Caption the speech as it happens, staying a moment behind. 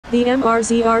The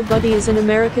mrzr buggy is an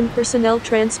American personnel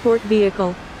transport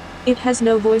vehicle. It has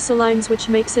no voice lines, which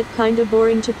makes it kinda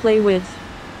boring to play with.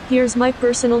 Here's my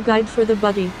personal guide for the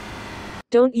buggy.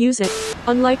 Don't use it.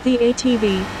 Unlike the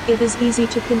ATV, it is easy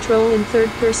to control in third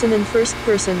person and first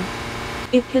person.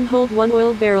 It can hold one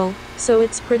oil barrel, so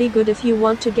it's pretty good if you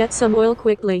want to get some oil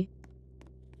quickly.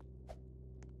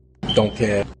 Don't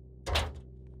care.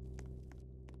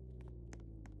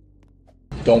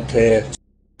 Don't care.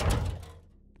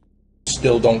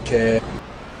 Still don't care.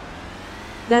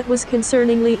 That was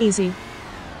concerningly easy.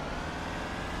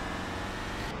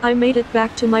 I made it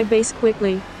back to my base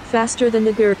quickly, faster than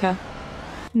the Gurkha.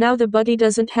 Now the buggy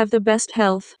doesn't have the best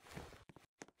health.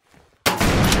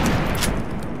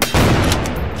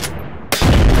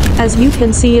 As you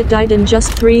can see, it died in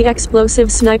just 3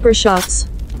 explosive sniper shots.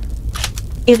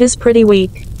 It is pretty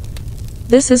weak.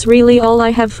 This is really all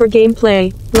I have for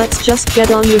gameplay. Let's just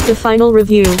get on with the final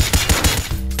review.